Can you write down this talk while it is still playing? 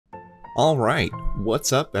Alright,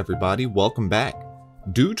 what's up everybody? Welcome back.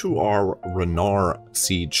 Due to our Renar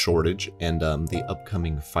seed shortage and the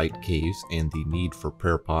upcoming fight caves and the need for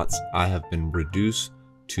prayer pots, I have been reduced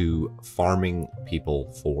to farming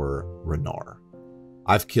people for Renar.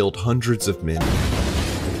 I've killed hundreds of men.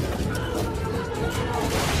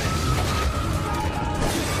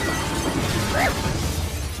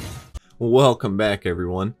 Welcome back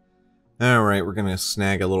everyone. Alright, we're gonna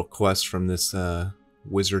snag a little quest from this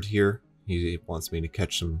wizard here. He wants me to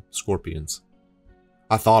catch some scorpions.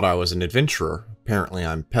 I thought I was an adventurer. Apparently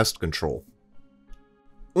I'm pest control.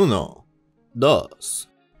 Uno, dos,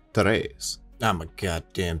 tres. I'm a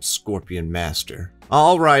goddamn scorpion master.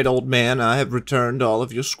 Alright, old man, I have returned all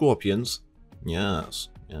of your scorpions. Yes,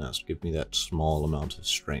 give me that small amount of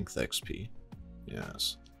strength XP.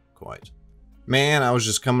 Yes, quite. Man, I was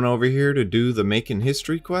just coming over here to do the Making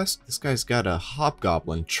History quest. This guy's got a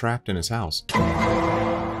hobgoblin trapped in his house.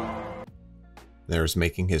 There's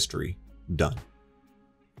Making History. Done.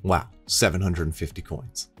 Wow, 750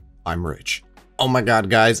 coins. I'm rich. Oh my god,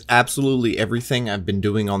 guys, absolutely everything I've been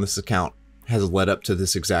doing on this account has led up to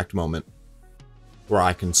this exact moment where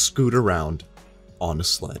I can scoot around on a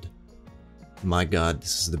sled. My god,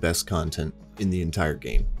 this is the best content in the entire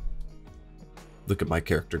game. Look at my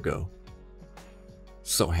character go.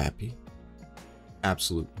 So happy.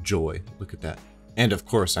 Absolute joy. Look at that. And of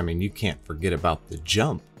course, I mean, you can't forget about the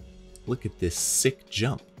jump. Look at this sick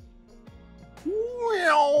jump.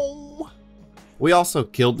 We also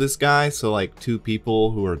killed this guy, so like two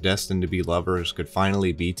people who are destined to be lovers could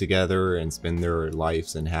finally be together and spend their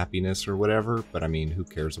lives in happiness or whatever. But I mean, who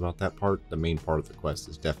cares about that part? The main part of the quest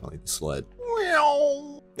is definitely the sled.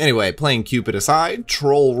 Anyway, playing Cupid aside,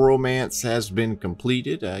 Troll Romance has been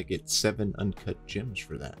completed. I get 7 uncut gems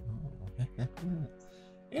for that.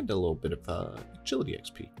 And a little bit of agility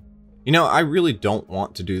XP. You know, I really don't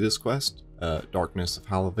want to do this quest, Darkness of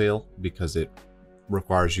Halavale, because it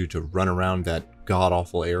requires you to run around that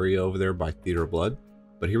god-awful area over there by Theater of Blood.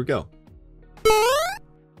 But here we go.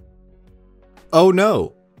 Oh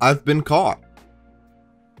no, I've been caught.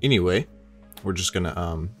 Anyway, we're just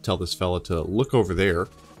gonna tell this fella to look over there.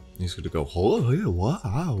 He's gonna go, oh, yeah,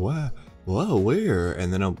 wow, where?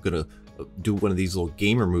 And then I'm gonna do one of these little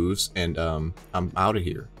gamer moves, and I'm out of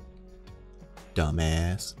here.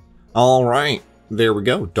 Dumbass. All right, there we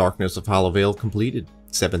go. Darkness of Halavale completed.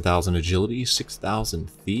 7,000 agility, 6,000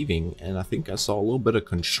 thieving, and I think I saw a little bit of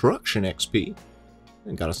construction XP.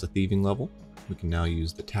 And got us a thieving level. We can now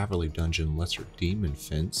use the Taverley Dungeon Lesser Demon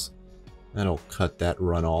Fence. That'll cut that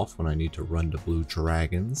run off when I need to run to Blue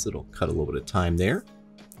Dragons. It'll cut a little bit of time there.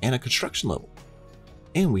 And a construction level.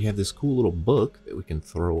 And we have this cool little book that we can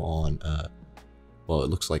throw on, well, it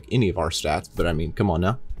looks like any of our stats, but I mean, come on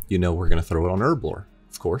now. You know we're going to throw it on Herblore,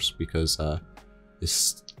 of course, because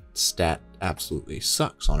this stat absolutely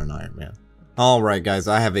sucks on an Ironman. Alright guys,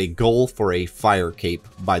 I have a goal for a fire cape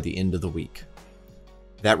by the end of the week.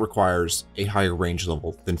 That requires a higher range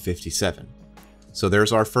level than 57. So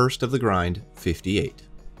there's our first of the grind, 58.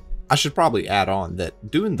 I should probably add on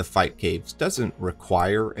that doing the fight caves doesn't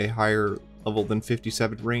require a higher level than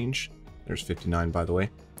 57 range. There's 59 by the way.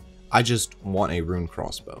 I just want a rune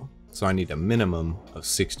crossbow, so I need a minimum of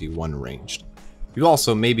 61 ranged. You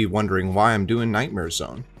also may be wondering why I'm doing Nightmare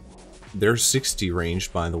Zone. There's 60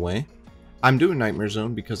 ranged by the way. I'm doing Nightmare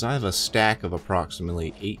Zone because I have a stack of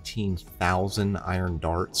approximately 18,000 iron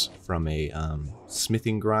darts from a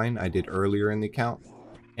smithing grind I did earlier in the account.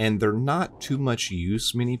 And they're not too much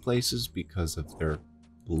use many places because of their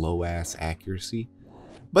low ass accuracy.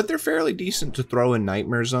 But they're fairly decent to throw in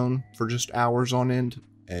Nightmare Zone for just hours on end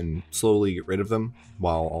and slowly get rid of them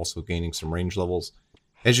while also gaining some range levels.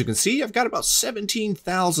 As you can see, I've got about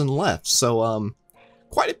 17,000 left, so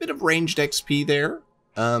quite a bit of ranged XP there.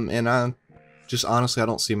 And I just honestly, I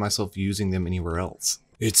don't see myself using them anywhere else.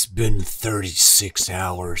 It's been 36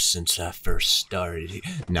 hours since I first started.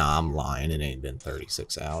 Nah, I'm lying. It ain't been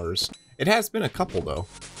 36 hours. It has been a couple, though.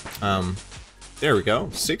 There we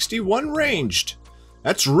go. 61 ranged.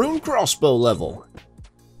 That's rune crossbow level.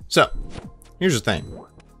 So, here's the thing.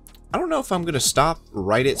 I don't know if I'm going to stop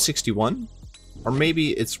right at 61. Or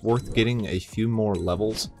maybe it's worth getting a few more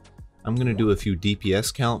levels. I'm going to do a few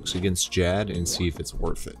DPS calcs against Jad and see if it's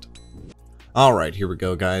worth it. Alright, here we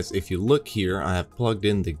go guys. If you look here, I have plugged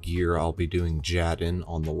in the gear I'll be doing Jad in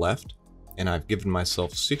on the left. And I've given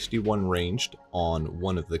myself 61 ranged on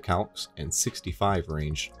one of the calcs and 65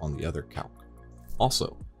 ranged on the other calc.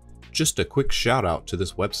 Also, just a quick shout out to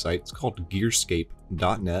this website. It's called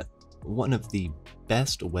gearscape.net. One of the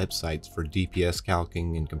best websites for DPS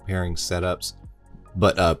calcing and comparing setups.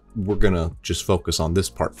 But we're gonna just focus on this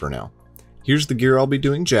part for now. Here's the gear I'll be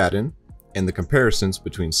doing Jad in. and the comparisons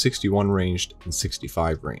between 61 ranged and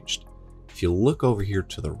 65 ranged. If you look over here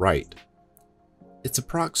to the right, it's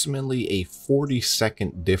approximately a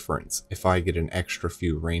 40-second difference if I get an extra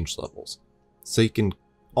few range levels. So you can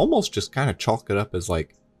almost just kind of chalk it up as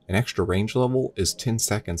like an extra range level is 10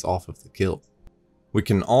 seconds off of the kill. We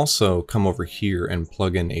can also come over here and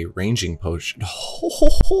plug in a ranging potion.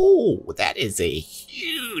 Oh, that is a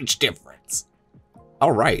huge difference.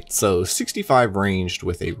 All right, so 65 ranged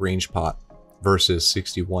with a range pot versus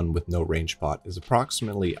 61 with no range pot is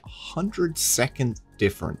approximately 100-second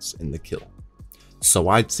difference in the kill. So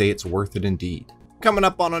I'd say it's worth it indeed. Coming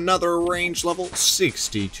up on another range level,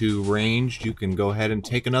 62 ranged. You can go ahead and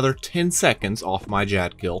take another 10 seconds off my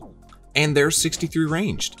Jad kill. And there's 63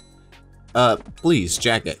 ranged. Please,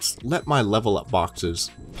 Jagex, let my level up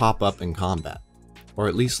boxes pop up in combat. Or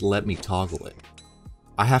at least let me toggle it.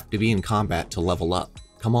 I have to be in combat to level up.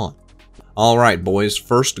 Come on. Alright, boys.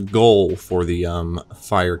 First goal for the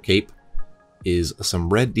fire cape is some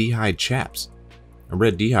red d'hide chaps.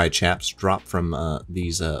 Red d'hide chaps drop from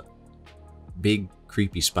these big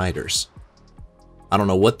creepy spiders. I don't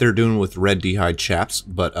know what they're doing with red d'hide chaps,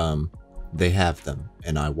 but they have them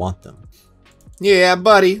and I want them. Yeah,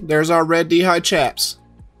 buddy, there's our red d'hide chaps.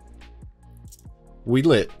 We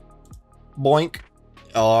lit. Boink.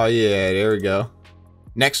 Oh yeah, there we go.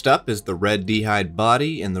 Next up is the red d'hide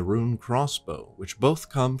body and the rune crossbow, which both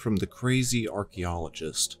come from the crazy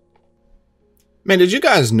archaeologist. Man, did you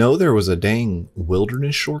guys know there was a dang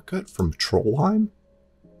wilderness shortcut from Trollheim?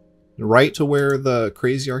 Right to where the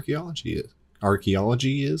crazy archaeology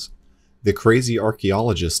is. The crazy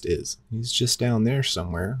archaeologist is. He's just down there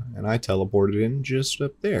somewhere, and I teleported in just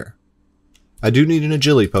up there. I do need an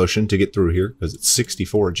agility potion to get through here, because it's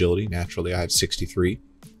 64 agility. Naturally, I have 63.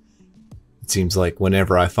 It seems like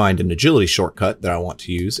whenever I find an agility shortcut that I want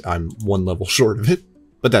to use, I'm one level short of it.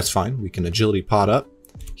 But that's fine. We can agility pot up.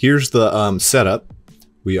 Here's the setup.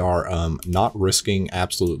 We are not risking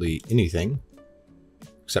absolutely anything.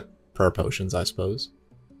 Except prayer potions, I suppose.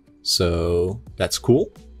 So that's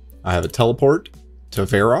cool. I have a teleport to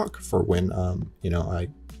Varrock for when, you know, I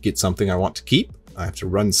get something I want to keep. I have to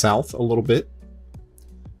run south a little bit.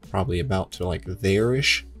 Probably about to like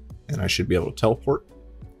there-ish. And I should be able to teleport.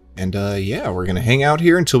 And yeah, we're going to hang out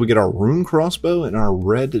here until we get our rune crossbow and our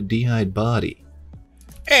red d'hide body.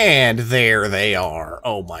 And there they are.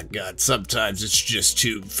 Oh my god, sometimes it's just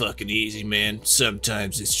too fucking easy, man.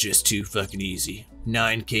 Sometimes it's just too fucking easy.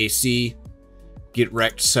 9KC, get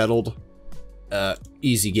wrecked, settled.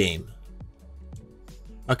 Easy game.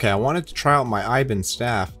 Okay, I wanted to try out my Iben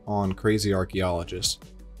staff on Crazy Archaeologist,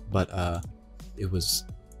 but it was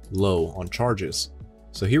low on charges.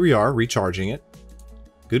 So here we are, recharging it.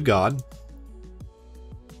 Good god.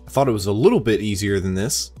 I thought it was a little bit easier than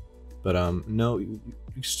this, but no, you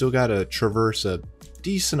still gotta traverse a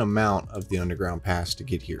decent amount of the underground pass to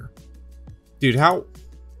get here. Dude, how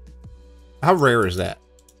rare is that?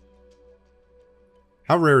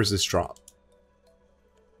 How rare is this drop?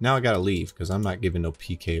 Now I gotta leave, because I'm not giving no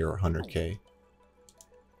PK or 100k.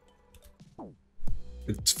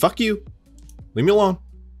 Fuck you. Leave me alone.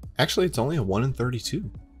 Actually, it's only a 1 in 32.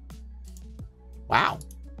 Wow.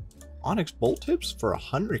 Onyx bolt tips for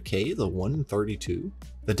 100k, the 1 in 32?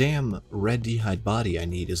 The damn red d'hide body I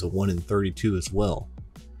need is a 1 in 32 as well.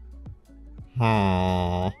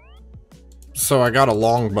 So I got a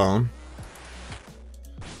long bone.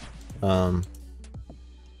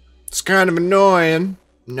 It's kind of annoying.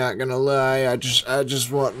 Not gonna lie, I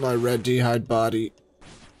just want my red d'hide body.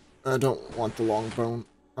 I don't want the long bone.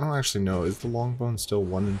 I don't actually know. Is the long bone still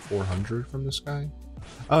 1 in 400 from this guy?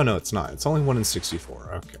 Oh no, it's not. It's only 1 in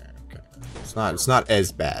 64. Okay, okay. It's not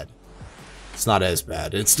as bad. It's not as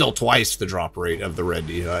bad. It's still twice the drop rate of the red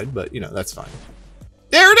d'hide, but you know, that's fine.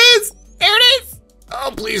 There it is! There it is!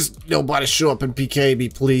 Oh, please, nobody show up in PK me,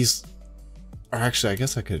 please. Or actually, I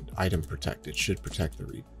guess I could item protect. It should protect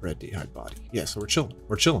the red d'hide body. Yeah, so we're chilling.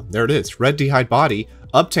 We're chilling. There it is. Red d'hide body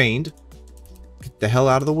obtained. Get the hell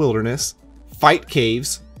out of the wilderness. Fight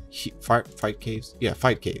caves. Fight caves? Yeah,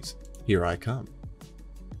 fight caves. Here I come.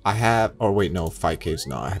 I have... Oh, wait, no. Fight caves.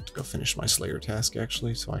 No, I have to go finish my Slayer task,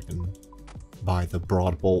 actually, so I can buy the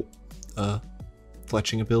broad bolt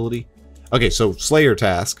fletching ability. Okay, so Slayer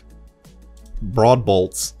task. Broad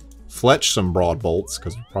bolts. Fletch some broad bolts,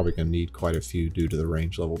 because we're probably going to need quite a few due to the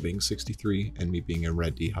range level being 63 and me being a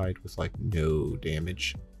red d'hide with like no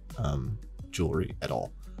damage jewelry at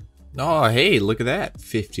all. Oh, hey, look at that.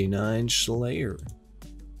 59 Slayer.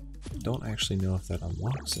 Don't actually know if that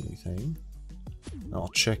unlocks anything. I'll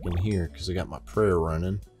check in here because I got my prayer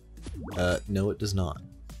running. No, it does not.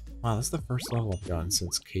 Wow, that's the first level I've gotten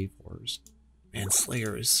since Cave Wars. Man,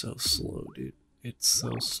 Slayer is so slow, dude. It's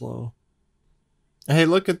so slow. Hey,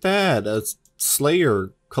 look at that. A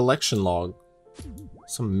Slayer collection log.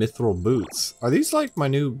 Some mithril boots. Are these like my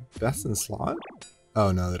new best in slot?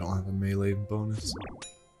 Oh no, they don't have a melee bonus.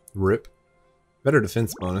 Rip. Better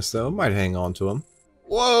defense bonus though. Might hang on to them.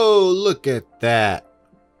 Whoa, look at that.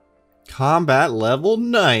 Combat level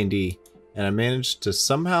 90. And I managed to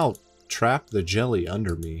somehow trap the jelly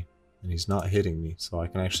under me. And he's not hitting me, so I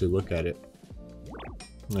can actually look at it.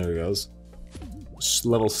 There he goes.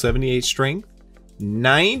 Level 78 strength.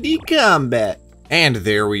 90 combat. And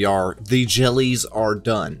there we are. The jellies are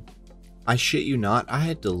done. I shit you not, I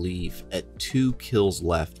had to leave at 2 kills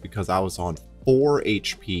left because I was on 4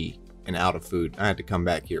 HP and out of food. I had to come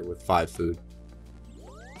back here with 5 food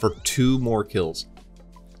for 2 more kills.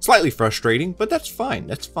 Slightly frustrating, but that's fine.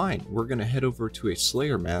 That's fine. We're going to head over to a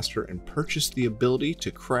Slayer Master and purchase the ability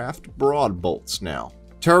to craft broad bolts now.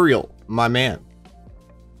 Turiel, my man.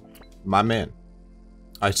 My man.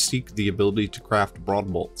 I seek the ability to craft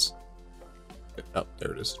broad bolts. Oh,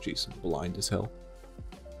 there it is. Jeez, I'm blind as hell.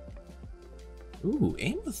 Ooh,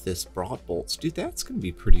 amethyst broad bolts. Dude, that's going to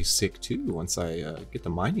be pretty sick too once I get the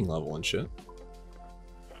mining level and shit.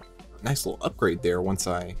 Nice little upgrade there once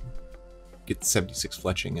I get the 76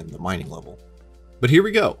 fletching and the mining level. But here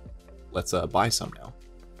we go. Let's buy some now.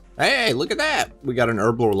 Hey, look at that! We got an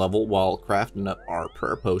herblore level while crafting up our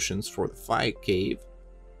prayer potions for the fight cave.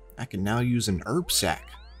 I can now use an herb sack.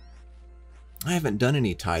 I haven't done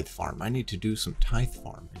any tithe farm. I need to do some tithe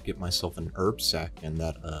farm and get myself an herb sack and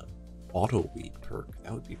that auto weed perk.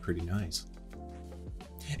 That would be pretty nice.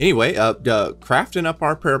 Anyway, crafting up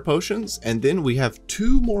our prayer potions, and then we have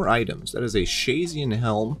 2 more items. That is a Shazian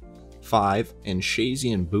Helm 5 and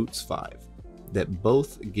Shazian Boots 5 that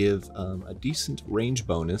both give a decent range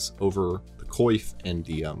bonus over the coif and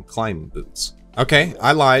the climbing boots. Okay,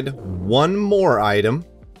 I lied. 1 more item,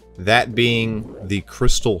 that being the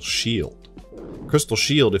Crystal Shield. Crystal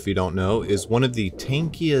Shield, if you don't know, is one of the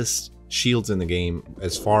tankiest shields in the game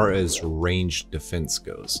as far as ranged defense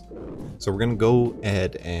goes. So we're going to go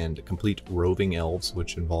ahead and complete Roving Elves,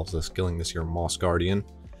 which involves us killing this here Moss Guardian,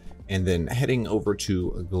 and then heading over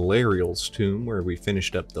to Galariel's tomb, where we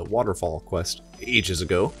finished up the Waterfall quest ages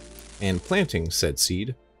ago, and planting said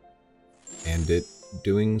seed, and it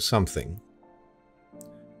doing something.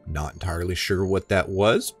 Not entirely sure what that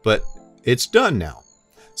was, but it's done now.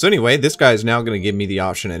 So anyway, this guy is now going to give me the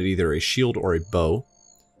option at either a shield or a bow.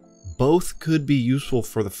 Both could be useful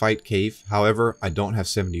for the fight cave, however, I don't have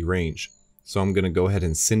 70 range. So I'm going to go ahead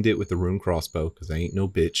and send it with the rune crossbow, because I ain't no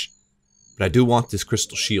bitch. But I do want this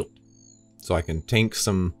crystal shield, so I can tank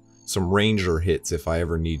some ranger hits if I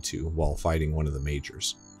ever need to while fighting one of the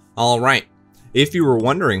majors. Alright, if you were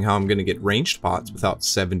wondering how I'm going to get ranged pots without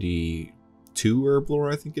 72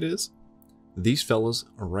 herblore, I think it is, these fellas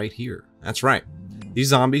are right here. That's right. These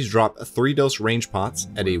zombies drop 3-dose range pots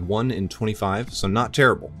at a 1 in 25, so not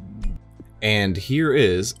terrible. And here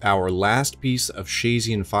is our last piece of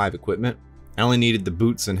Shazian 5 equipment. I only needed the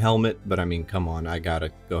boots and helmet, but I mean, come on, I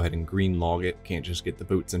gotta go ahead and green log it. Can't just get the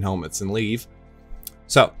boots and helmets and leave.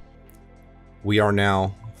 So, we are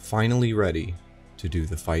now finally ready to do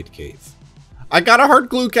the fight cave. I got a hard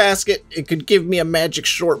glue casket. It could give me a magic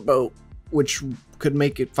short bow, which could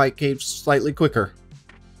make it fight cave slightly quicker.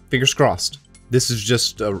 Fingers crossed. This is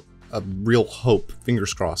just a real hope.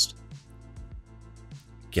 Fingers crossed.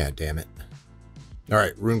 God damn it.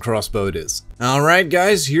 Alright, rune crossbow it is. Alright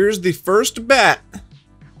guys, here's the first bat.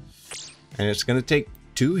 And it's gonna take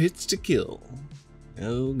 2 hits to kill.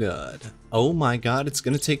 Oh god. Oh my god, it's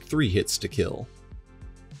gonna take 3 hits to kill.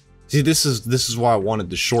 See, this is why I wanted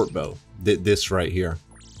the short bow. This right here.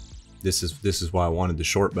 This is why I wanted the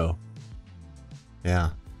short bow.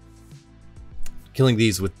 Yeah. Killing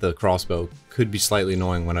these with the crossbow could be slightly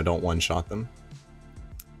annoying when I don't one-shot them.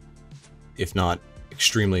 If not,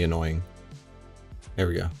 extremely annoying. There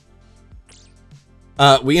we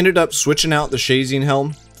go. We ended up switching out the Shazian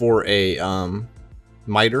Helm for a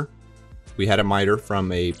miter. We had a miter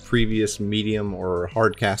from a previous medium or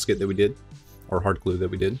hard casket that we did, or hard glue that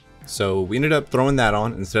we did. So we ended up throwing that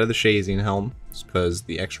on instead of the Shazian Helm, because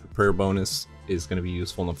the extra prayer bonus is going to be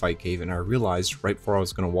useful in the fight cave. And I realized right before I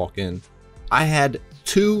was going to walk in, I had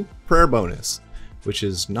 2 prayer bonus, which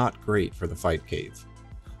is not great for the fight cave.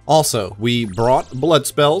 Also, we brought blood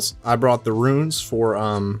spells. I brought the runes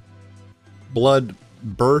for blood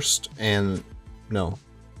burst and blood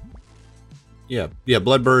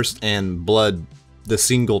burst and blood, the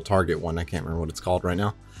single target one. I can't remember what it's called right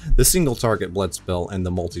now. The single target blood spell and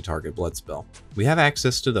the multi-target blood spell. We have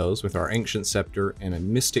access to those with our ancient scepter and a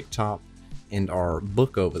mystic top and our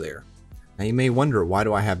book over there. Now you may wonder, why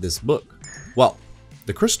do I have this book? Well,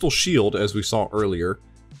 the crystal shield, as we saw earlier,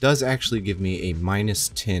 does actually give me a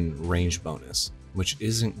 -10 range bonus, which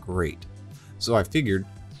isn't great. So I figured,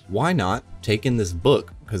 why not take in this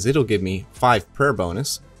book, because it'll give me 5 prayer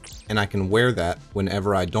bonus, and I can wear that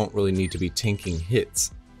whenever I don't really need to be tanking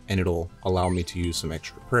hits, and it'll allow me to use some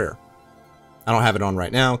extra prayer. I don't have it on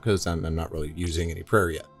right now because I'm not really using any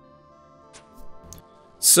prayer yet.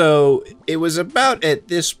 So it was about at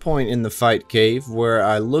this point in the fight cave where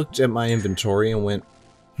I looked at my inventory and went,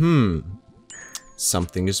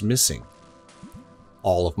 something is missing.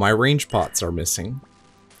 All of my range pots are missing.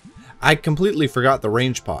 I completely forgot the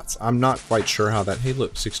range pots. I'm not quite sure how that... Hey,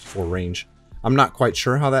 look, 64 range. I'm not quite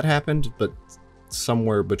sure how that happened, but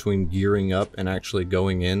somewhere between gearing up and actually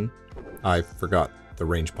going in, I forgot the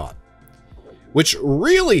range pot. Which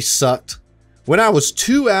really sucked when I was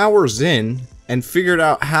 2 hours in and figured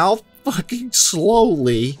out how fucking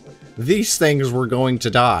slowly these things were going to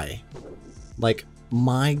die. Like,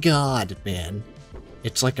 my god, man.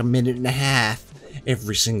 It's like 1.5 minutes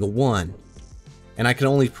every single one. And I can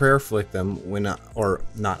only prayer flick them when I, or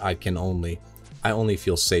not I can only. I only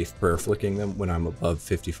feel safe prayer flicking them when I'm above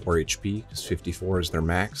 54 HP, because 54 is their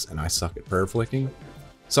max, and I suck at prayer flicking.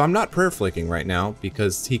 So I'm not prayer flicking right now,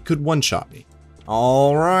 because he could one-shot me.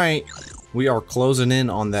 Alright, we are closing in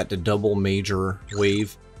on that double major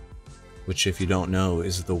wave, which if you don't know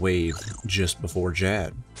is the wave just before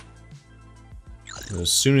Jad.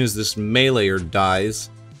 As soon as this meleeer dies,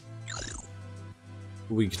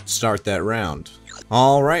 we can start that round.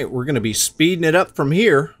 Alright, we're going to be speeding it up from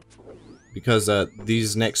here, because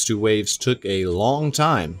these next 2 waves took a long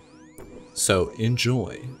time. So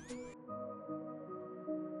enjoy.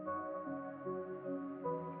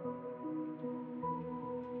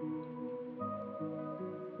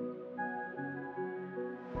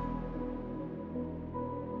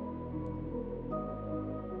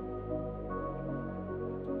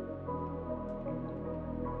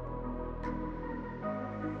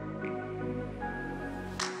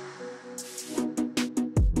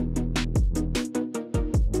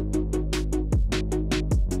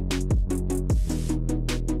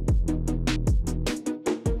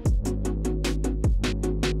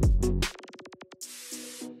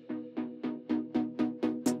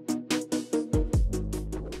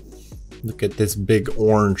 Look at this big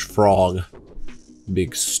orange frog.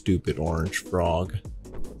 Big stupid orange frog.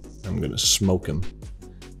 I'm gonna smoke him.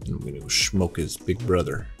 I'm gonna smoke his big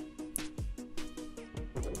brother.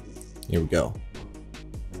 Here we go.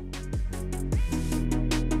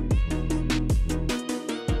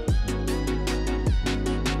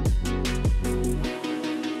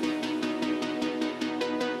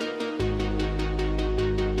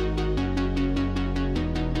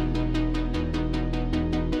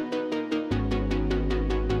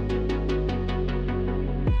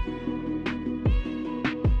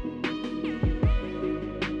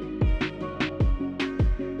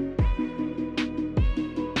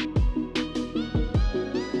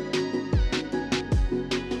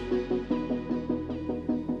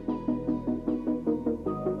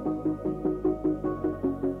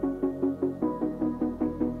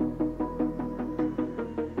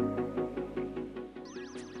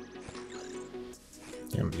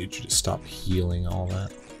 I need you to stop healing all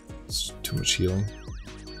that. It's too much healing.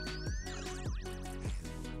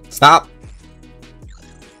 Stop!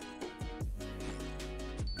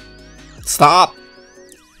 Stop!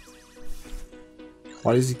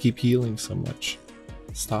 Why does he keep healing so much?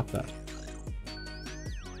 Stop that.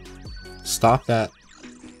 Stop that.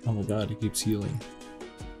 Oh my god, he keeps healing.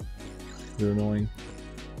 You're annoying.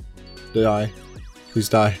 Die. Please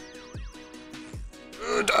die.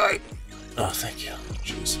 Die! Oh, thank you.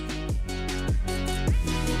 Jeez.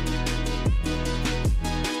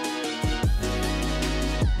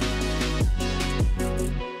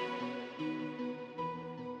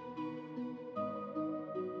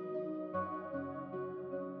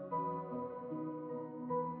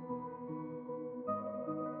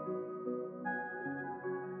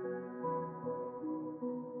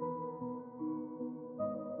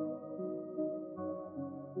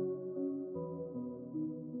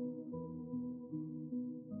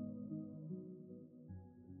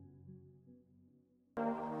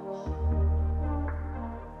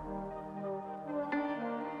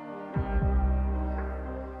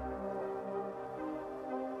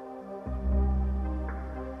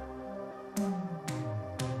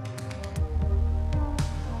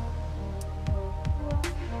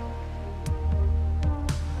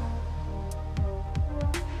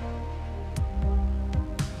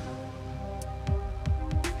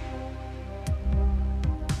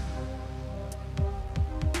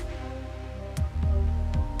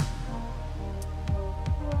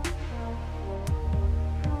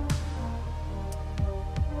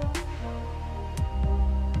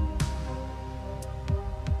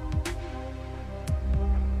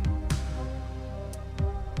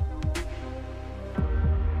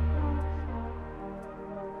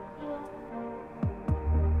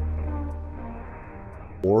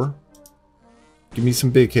 Or give me some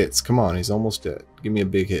big hits. Come on, he's almost dead. Give me a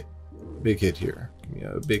big hit. Big hit here. Give me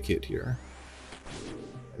a big hit here.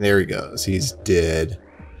 There he goes. He's dead.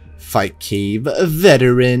 Fight cave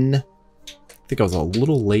veteran. I think I was a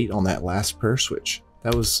little late on that last prayer switch.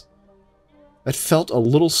 That felt a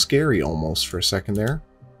little scary almost for a second there.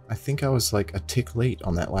 I think I was like a tick late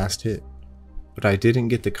on that last hit. But I didn't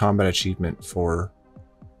get the combat achievement for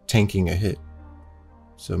tanking a hit.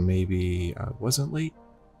 So maybe I wasn't late?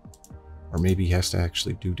 Or maybe he has to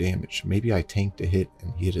actually do damage. Maybe I tanked a hit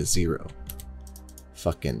and he hit a 0.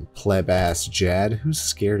 Fucking pleb ass Jad. Who's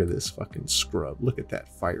scared of this fucking scrub? Look at that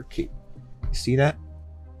fire cape. You see that?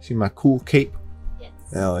 See my cool cape? Yes.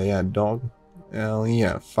 Hell yeah, dog. Hell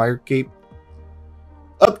yeah. Fire cape.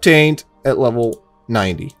 Obtained at level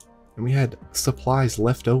 90. And we had supplies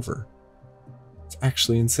left over. It's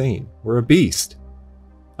actually insane. We're a beast.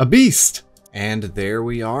 A beast! And there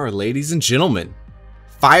we are, ladies and gentlemen.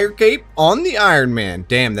 Fire cape on the Ironman.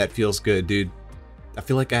 Damn, that feels good, dude. I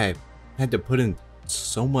feel like I had to put in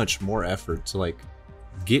so much more effort to like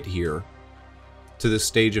get here to this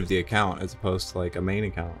stage of the account as opposed to like a main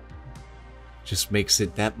account. Just makes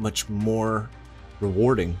it that much more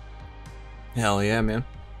rewarding. Hell yeah, man.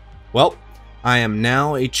 Well, I am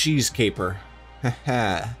now a cheese caper.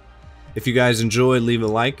 Haha. If you guys enjoyed, leave a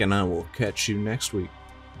like and I will catch you next week.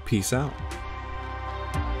 Peace out.